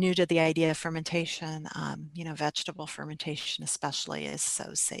are new to the idea of fermentation. Vegetable fermentation especially is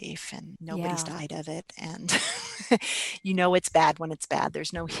so safe and nobody's Yeah. died of it. And it's bad when it's bad.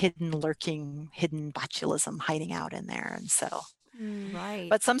 There's no hidden botulism hiding out in there. And so, Right.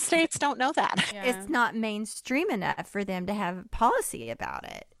 but some states don't know that. Yeah. It's not mainstream enough for them to have policy about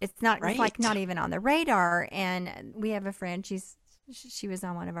it. It's not, it's like Right. not even on the radar. And we have a friend, she was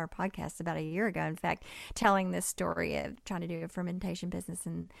on one of our podcasts about a year ago, in fact, telling this story of trying to do a fermentation business,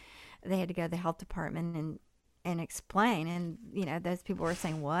 and they had to go to the health department and explain. And, those people were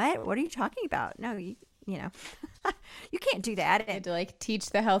saying, what are you talking about? No, you can't do that. I had to teach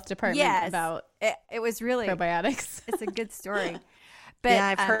the health department Yes, about it was really, probiotics. it's a good story. But Yeah,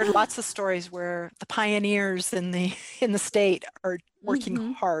 I've heard lots of stories where the pioneers in the state are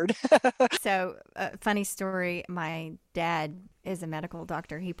working hard. So, funny story. My dad is a medical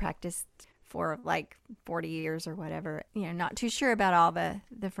doctor. He practiced for 40 years or whatever. Not too sure about all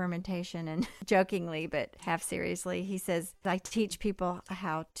the fermentation, and jokingly, but half seriously, he says, I teach people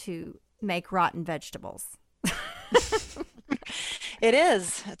how to make rotten vegetables. It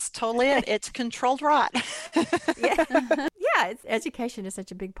is. It's totally it. It's controlled rot. Yeah. Yeah, education is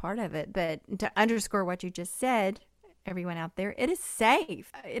such a big part of it. But to underscore what you just said, everyone out there, it is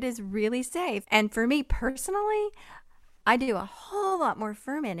safe. It is really safe. And for me personally, I do a whole lot more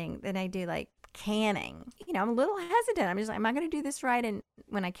fermenting than I do canning. I'm a little hesitant. I'm just like, am I going to do this right? And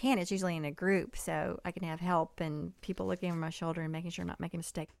when I can, it's usually in a group, so I can have help and people looking over my shoulder and making sure I'm not making a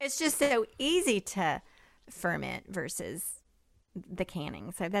mistake. It's just so easy to ferment versus the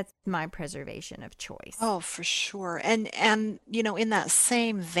canning. So that's my preservation of choice. Oh, for sure. And in that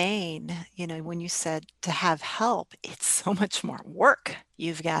same vein, when you said to have help, it's so much more work.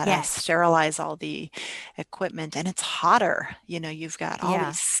 You've got to Yes. sterilize all the equipment, and it's hotter. You've got all Yeah.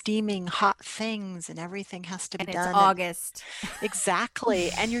 these steaming hot things, and everything has to be And done. it's August.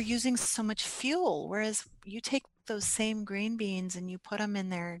 Exactly. And you're using so much fuel, whereas you take those same green beans and you put them in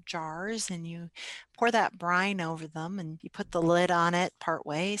their jars and you pour that brine over them and you put the lid on it part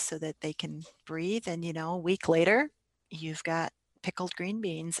way so that they can breathe. And, a week later, you've got pickled green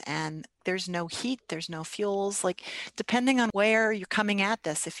beans, and there's no heat, there's no fuels. Depending on where you're coming at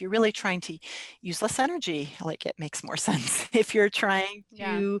this, if you're really trying to use less energy, it makes more sense. If you're trying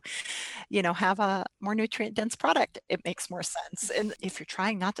to have a more nutrient dense product, it makes more sense. And if you're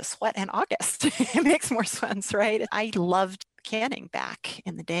trying not to sweat in August, it makes more sense, right? I loved canning back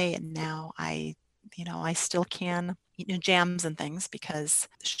in the day, and now I still can jams and things because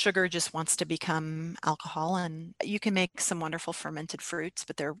sugar just wants to become alcohol. And you can make some wonderful fermented fruits,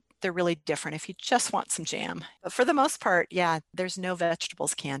 but they're really different if you just want some jam. But for the most part, yeah, there's no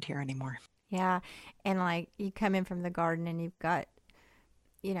vegetables canned here anymore. Yeah. And you come in from the garden and you've got,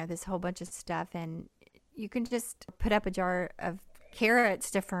 this whole bunch of stuff, and you can just put up a jar of carrots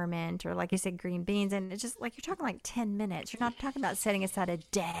to ferment, or like you said, green beans, and it's just you're talking 10 minutes. You're not talking about setting aside a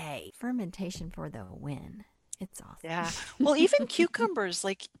day. Fermentation for the win. It's awesome. Yeah. Well, even cucumbers,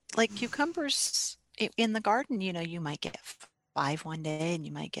 like cucumbers in the garden, you might get 5 one day and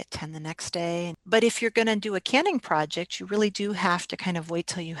you might get 10 the next day. But if you're going to do a canning project, you really do have to kind of wait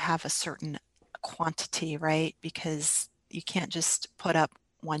till you have a certain quantity, right? Because you can't just put up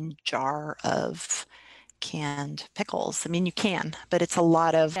one jar of canned pickles. I mean, you can, but it's a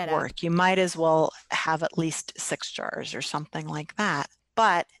lot of work. You might as well have at least 6 jars or something like that.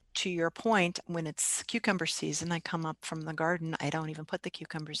 But to your point, when it's cucumber season, I come up from the garden. I don't even put the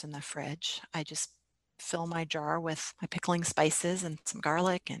cucumbers in the fridge. I just fill my jar with my pickling spices and some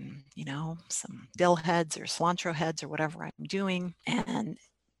garlic and, some dill heads or cilantro heads or whatever I'm doing, and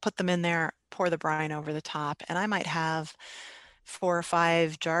put them in there, pour the brine over the top. And I might have 4 or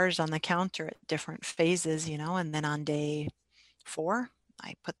 5 jars on the counter at different phases, and then on day 4,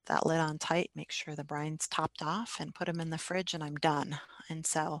 I put that lid on tight, make sure the brine's topped off, and put them in the fridge, and I'm done. And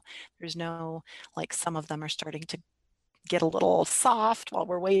so there's no, some of them are starting to get a little soft while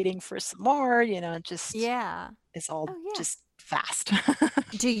we're waiting for some more, it just Yeah. is all Oh, yeah. just fast.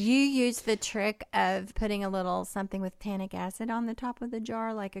 Do you use the trick of putting a little something with tannic acid on the top of the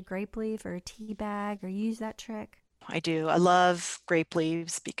jar, like a grape leaf or a tea bag, or use that trick? I do. I love grape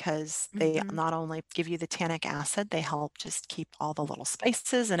leaves because they Mm-hmm. not only give you the tannic acid, they help just keep all the little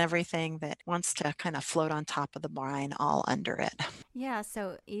spices and everything that wants to kind of float on top of the brine all under it. Yeah,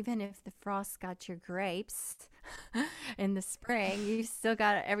 so even if the frost got your grapes in the spring, you've still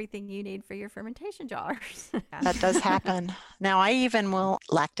got everything you need for your fermentation jars. That does happen. Now, I even will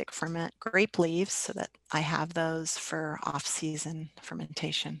lactic ferment grape leaves so that I have those for off-season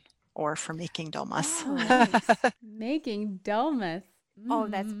fermentation or for making dolmas. Oh, Nice. Making dolmas. oh,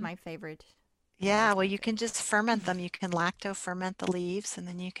 that's my favorite. Yeah, well, you can just ferment them. You can lacto ferment the leaves and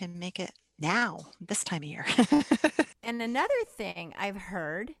then you can make it now, this time of year. And another thing I've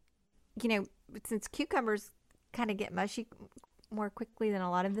heard, since cucumbers kind of get mushy more quickly than a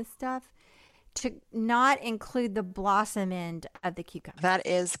lot of this stuff, to not include the blossom end of the cucumber. That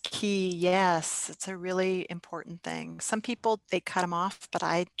is key. Yes, it's a really important thing. Some people, they cut them off, but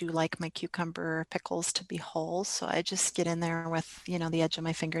I do like my cucumber pickles to be whole. So I just get in there with, the edge of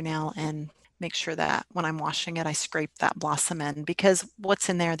my fingernail and make sure that when I'm washing it, I scrape that blossom in because what's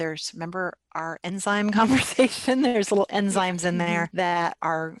in there, remember our enzyme conversation? There's little Yeah. enzymes in there that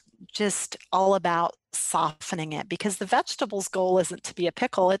are just all about softening it because the vegetable's goal isn't to be a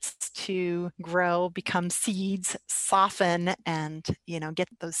pickle, it's to grow, become seeds, soften, and get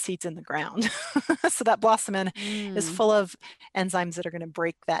those seeds in the ground. So that blossom end is Mm. full of enzymes that are going to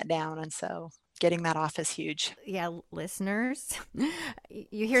break that down, and so getting that off is huge. Yeah, listeners,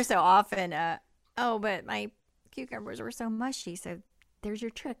 you hear so often, oh, but my cucumbers were so mushy. So there's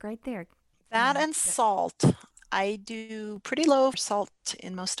your trick right there. That and salt. I do pretty low salt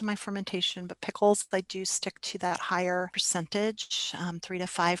in most of my fermentation, but pickles, I do stick to that higher percentage, 3 to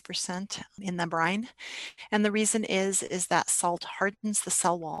 5% in the brine. And the reason is that salt hardens the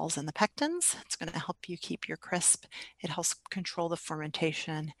cell walls and the pectins. It's going to help you keep your crisp. It helps control the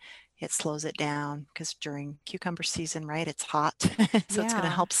fermentation. It slows it down because during cucumber season, right, it's hot. So it's going to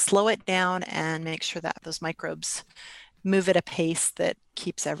Yeah. help slow it down and make sure that those microbes move at a pace that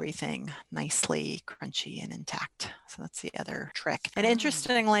keeps everything nicely crunchy and intact. So that's the other trick. And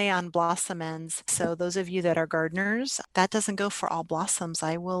interestingly, on blossom ends, so those of you that are gardeners, that doesn't go for all blossoms.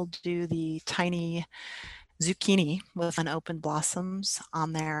 I will do the tiny zucchini with unopened blossoms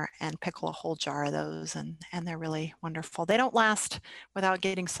on there and pickle a whole jar of those, and they're really wonderful. They don't last without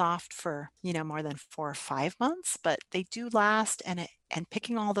getting soft for more than 4 or 5 months, but they do last, and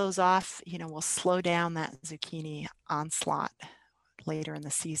picking all those off will slow down that zucchini onslaught later in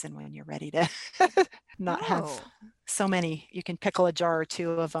the season when you're ready to not have so many. You can pickle a jar or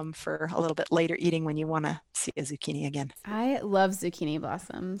two of them for a little bit later eating when you want to see a zucchini again. I love zucchini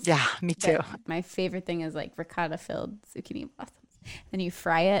blossoms. Yeah, me too. My favorite thing is like ricotta filled zucchini blossoms. Then you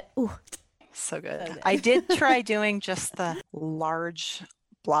fry it. Ooh, so good. So good. I did try doing just the large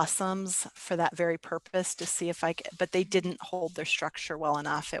blossoms for that very purpose to see if but they didn't hold their structure well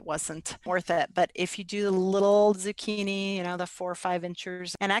enough. It wasn't worth it. But if you do the little zucchini, the 4 or 5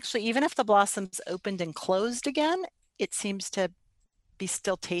 inches, and actually even if the blossoms opened and closed again, it seems to be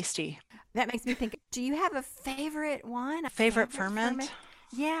still tasty. That makes me think, do you have a favorite one? Favorite ferment?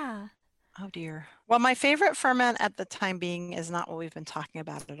 Yeah. Oh dear. Well, my favorite ferment at the time being is not what we've been talking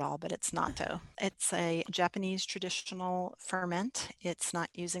about at all, but it's natto. It's a Japanese traditional ferment. It's not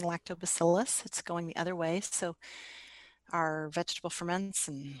using lactobacillus. It's going the other way. So our vegetable ferments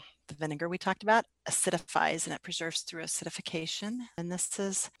and the vinegar we talked about acidifies, and it preserves through acidification. And this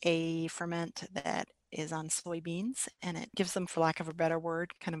is a ferment that is on soybeans, and it gives them, for lack of a better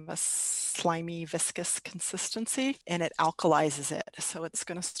word, kind of a slimy, viscous consistency, and it alkalizes it. So it's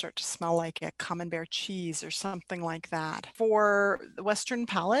going to start to smell like a camembert cheese or something like that. For the Western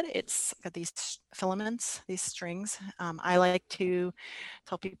palate, it's got these filaments, these strings. I like to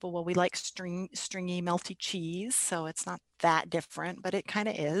tell people, well, we like stringy, melty cheese, so it's not that different, but it kind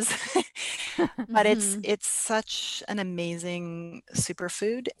of is. But it's such an amazing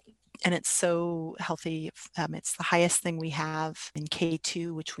superfood. And it's so healthy. It's the highest thing we have in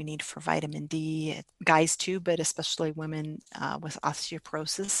K2, which we need for vitamin D. Guys too, but especially women with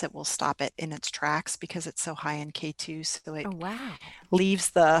osteoporosis, it will stop it in its tracks because it's so high in K2. So it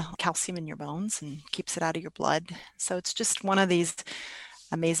leaves the calcium in your bones and keeps it out of your blood. So it's just one of these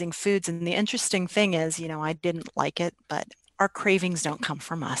amazing foods. And the interesting thing is, I didn't like it, but our cravings don't come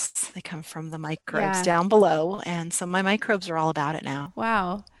from us. They come from the microbes down below. And so my microbes are all about it now.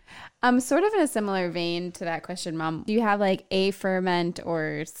 Wow. Sort of in a similar vein to that question, Mom. Do you have like a ferment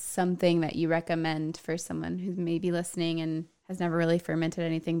or something that you recommend for someone who's maybe listening and has never really fermented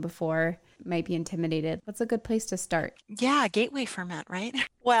anything before, might be intimidated? What's a good place to start? Yeah, gateway ferment, right?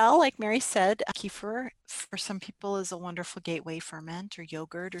 Well, like Mary said, kefir for some people is a wonderful gateway ferment, or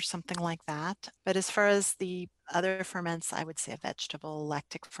yogurt or something like that. But as far as the other ferments, I would say a vegetable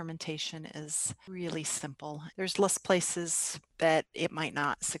lactic fermentation is really simple. There's less places that it might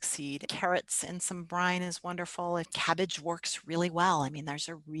not succeed. Carrots in some brine is wonderful. And cabbage works really well. I mean, there's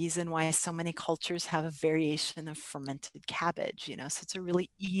a reason why so many cultures have a variation of fermented cabbage, so it's a really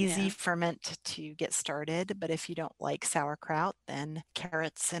easy Yeah. ferment to get started. But if you don't like sauerkraut, then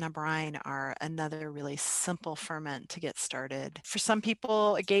carrots in a brine are another really simple ferment to get started. For some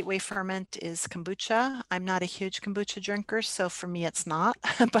people, a gateway ferment is kombucha. I'm not a huge kombucha drinker, so for me it's not.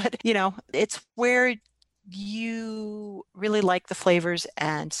 But, it's where you really like the flavors,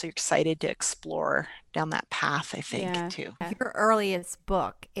 and so you're excited to explore down that path, I think, Yeah. too. Your earliest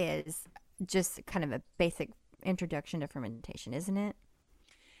book is just kind of a basic introduction to fermentation, isn't it?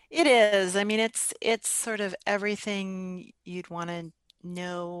 It is. I mean, it's sort of everything you'd want to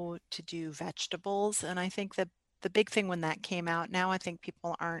know to do vegetables. And I think that the big thing when that came out, now I think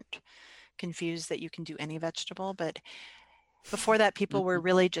people aren't confused that you can do any vegetable, but before that, people were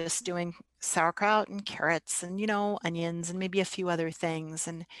really just doing sauerkraut and carrots and, onions and maybe a few other things.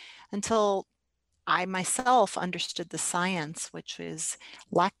 And until I myself understood the science, which is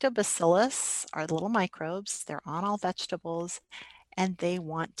lactobacillus are the little microbes. They're on all vegetables and they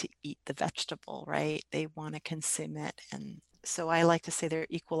want to eat the vegetable, right? They want to consume it. And so I like to say they're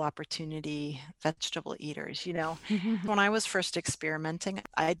equal opportunity vegetable eaters. When I was first experimenting,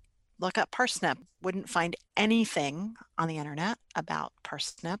 I'd look up parsnip, wouldn't find anything on the internet about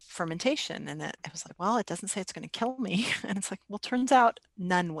parsnip fermentation. And it was like, well, it doesn't say it's going to kill me. And it's like, well, turns out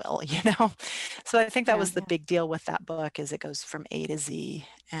none will. So I think that Yeah. was the big deal with that book is it goes from A to Z.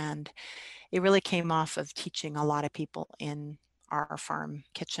 And it really came off of teaching a lot of people in our farm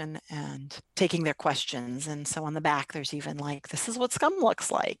kitchen and taking their questions. And so on the back, there's even like, this is what scum looks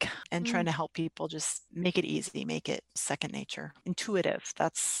like, and trying to help people just make it easy, make it second nature, intuitive.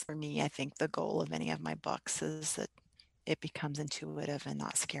 That's for me, I think the goal of any of my books is that it becomes intuitive and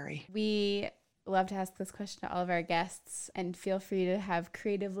not scary. We love to ask this question to all of our guests, and feel free to have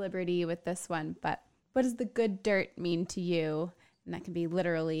creative liberty with this one. But what does the good dirt mean to you? And that can be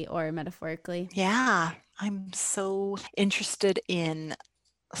literally or metaphorically. Yeah, I'm so interested in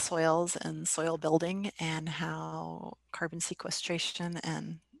soils and soil building and how carbon sequestration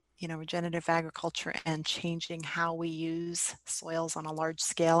and regenerative agriculture and changing how we use soils on a large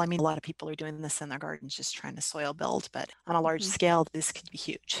scale. I mean, a lot of people are doing this in their gardens, just trying to soil build, but on a large scale, this could be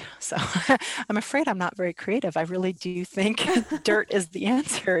huge. So I'm afraid I'm not very creative. I really do think dirt is the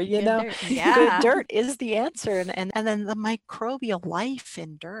answer, Dirt. Yeah. Good dirt is the answer. And then the microbial life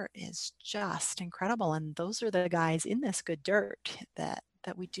in dirt is just incredible. And those are the guys in this good dirt that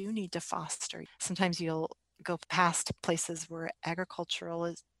we do need to foster. Sometimes you'll go past places where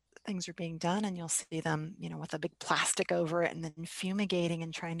agricultural things are being done and you'll see them, with a big plastic over it and then fumigating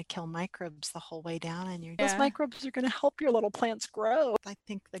and trying to kill microbes the whole way down. And those microbes are going to help your little plants grow. I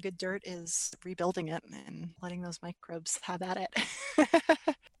think the good dirt is rebuilding it and letting those microbes have at it.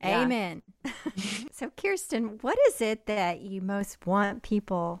 Amen. So, Kirsten, what is it that you most want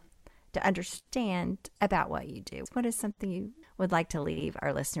people to understand about what you do? What is something you would like to leave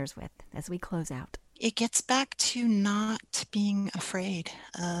our listeners with as we close out? It gets back to not being afraid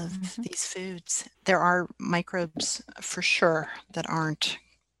of these foods. There are microbes for sure that aren't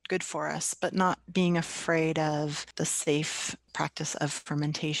good for us, but not being afraid of the safe practice of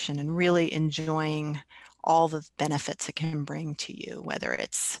fermentation and really enjoying all the benefits it can bring to you, whether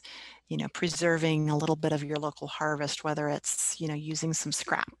it's preserving a little bit of your local harvest, whether it's, using some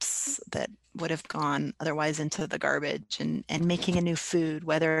scraps that would have gone otherwise into the garbage and making a new food,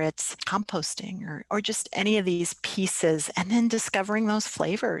 whether it's composting or just any of these pieces, and then discovering those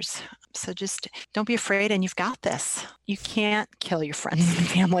flavors. So just don't be afraid, and you've got this. You can't kill your friends and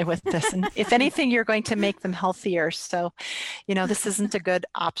family with this. And if anything, you're going to make them healthier. So, this isn't a good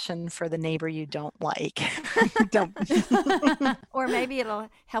option for the neighbor you don't like. Don't. Or maybe it'll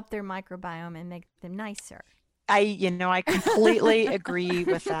help their microbiome and make them nicer. I completely agree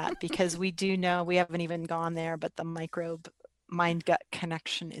with that, because we do know, we haven't even gone there, but the microbe mind gut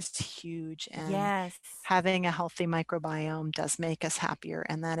connection is huge. And Yes. having a healthy microbiome does make us happier.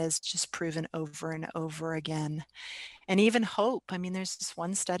 And that is just proven over and over again. And even hope. I mean, there's this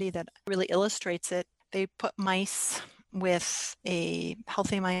one study that really illustrates it. They put mice with a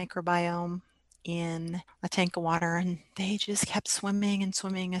healthy microbiome in a tank of water, and they just kept swimming and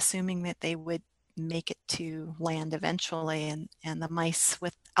swimming, assuming that they would make it to land eventually. And the mice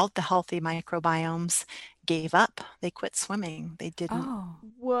without the healthy microbiomes gave up. They quit swimming. They didn't. Oh,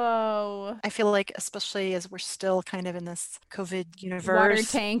 Whoa. I feel like, especially as we're still kind of in this COVID universe. Water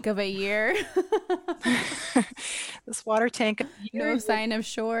tank of a year. This water tank of a year. No sign of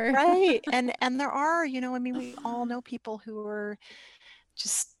shore. Right. And there are, I mean, we all know people who are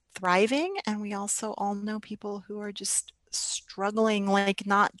just thriving, and we also all know people who are just struggling, like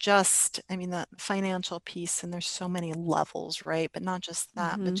not just, I mean, the financial piece, and there's so many levels, right? But not just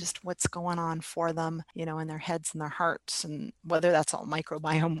that, but just what's going on for them, in their heads and their hearts, and whether that's all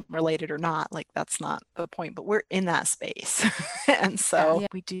microbiome related or not, like that's not the point, but we're in that space. And so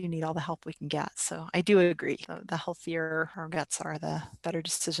we do need all the help we can get. So I do agree. The healthier our guts are, the better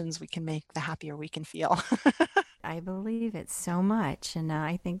decisions we can make, the happier we can feel. I believe it so much. And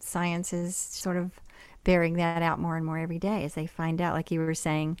I think science is sort of bearing that out more and more every day as they find out, like you were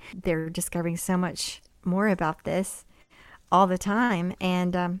saying, they're discovering so much more about this all the time.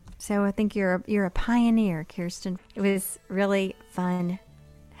 And so I think you're a pioneer, Kirsten. It was really fun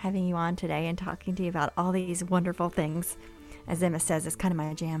having you on today and talking to you about all these wonderful things. As Emma says, it's kind of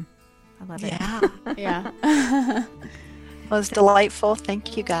my jam. I love it. Yeah. Yeah. Well, it was delightful.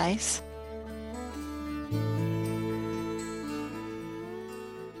 Thank you, guys.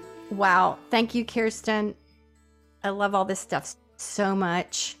 Wow. Thank you, Kirsten. I love all this stuff so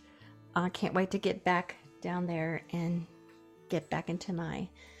much. I can't wait to get back down there and get back into my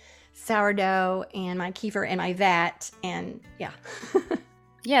sourdough and my kefir and my vat. And yeah.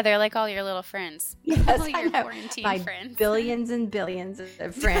 Yeah, they're like all your little friends. Yes, all your quarantine my friends. Billions and billions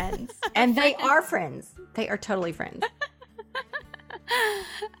of friends. And they are friends. They are totally friends.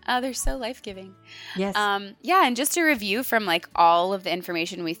 They're so life-giving. Yes. Yeah, and just a review from like all of the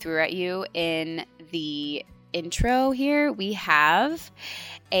information we threw at you in the intro here, we have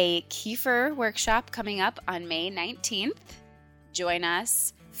a kefir workshop coming up on May 19th. Join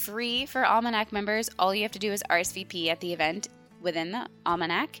us. Free for Almanac members. All you have to do is RSVP at the event within the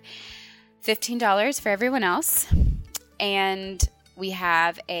Almanac. $15 for everyone else. And we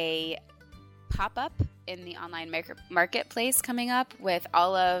have a pop-up in the online marketplace coming up with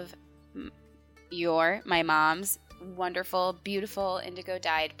all of my mom's wonderful, beautiful indigo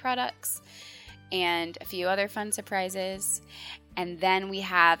dyed products and a few other fun surprises. And then we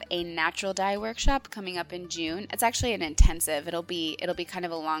have a natural dye workshop coming up in June. It's actually an intensive. It'll be kind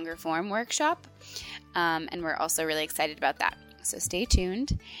of a longer form workshop. And we're also really excited about that. So stay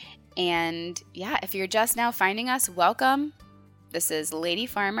tuned. And yeah, if you're just now finding us, welcome. This is Lady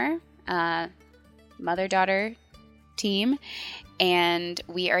Farmer, mother-daughter team, and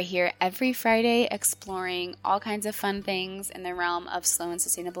we are here every Friday exploring all kinds of fun things in the realm of slow and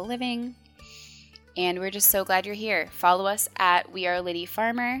sustainable living. And we're just so glad you're here. Follow us at We Are Lady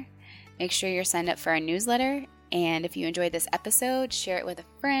Farmer. Make sure you're signed up for our newsletter. And if you enjoyed this episode, share it with a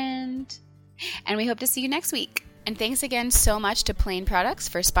friend. And we hope to see you next week. And thanks again so much to Plain Products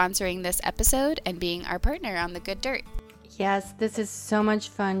for sponsoring this episode and being our partner on The Good Dirt. Yes, this is so much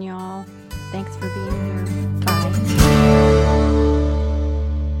fun, y'all. Thanks for being here. Bye.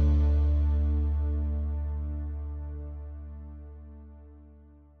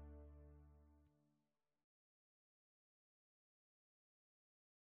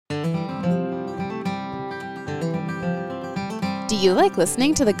 Do you like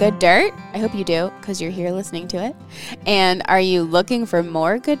listening to The Good Dirt? I hope you do, because you're here listening to it. And are you looking for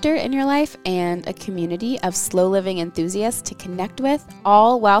more good dirt in your life and a community of slow living enthusiasts to connect with,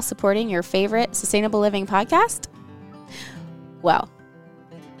 all while supporting your favorite sustainable living podcast? Well,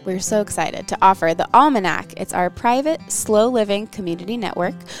 we're so excited to offer the Almanac. It's our private, slow living community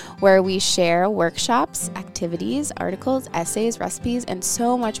network where we share workshops, activities, articles, essays, recipes, and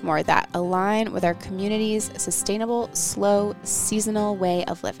so much more that align with our community's sustainable, slow, seasonal way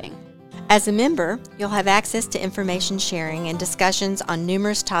of living. As a member, you'll have access to information sharing and discussions on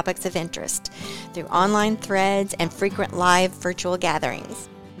numerous topics of interest through online threads and frequent live virtual gatherings.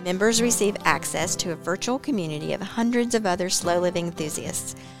 Members receive access to a virtual community of hundreds of other slow living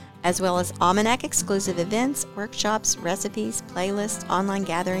enthusiasts, as well as Almanac exclusive events, workshops, recipes, playlists, online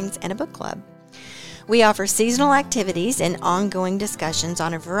gatherings, and a book club. We offer seasonal activities and ongoing discussions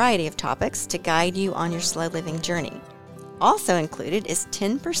on a variety of topics to guide you on your slow living journey. Also included is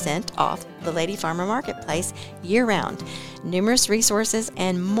 10% off the Lady Farmer Marketplace year-round, numerous resources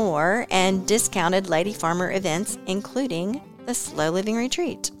and more, and discounted Lady Farmer events, including the Slow Living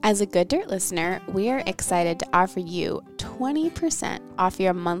Retreat. As a Good Dirt listener, we are excited to offer you 20% off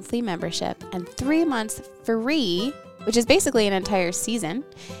your monthly membership and 3 months free, which is basically an entire season,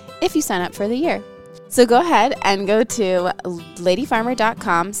 if you sign up for the year. So go ahead and go to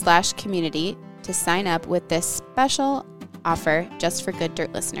ladyfarmer.com/community to sign up with this special offer just for Good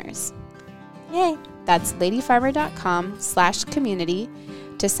Dirt listeners. Yay! That's ladyfarmer.com/community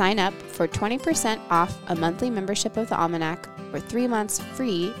to sign up for 20% off a monthly membership of the Almanac or 3 months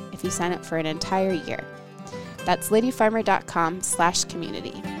free if you sign up for an entire year. That's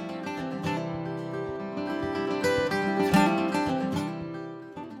ladyfarmer.com/community.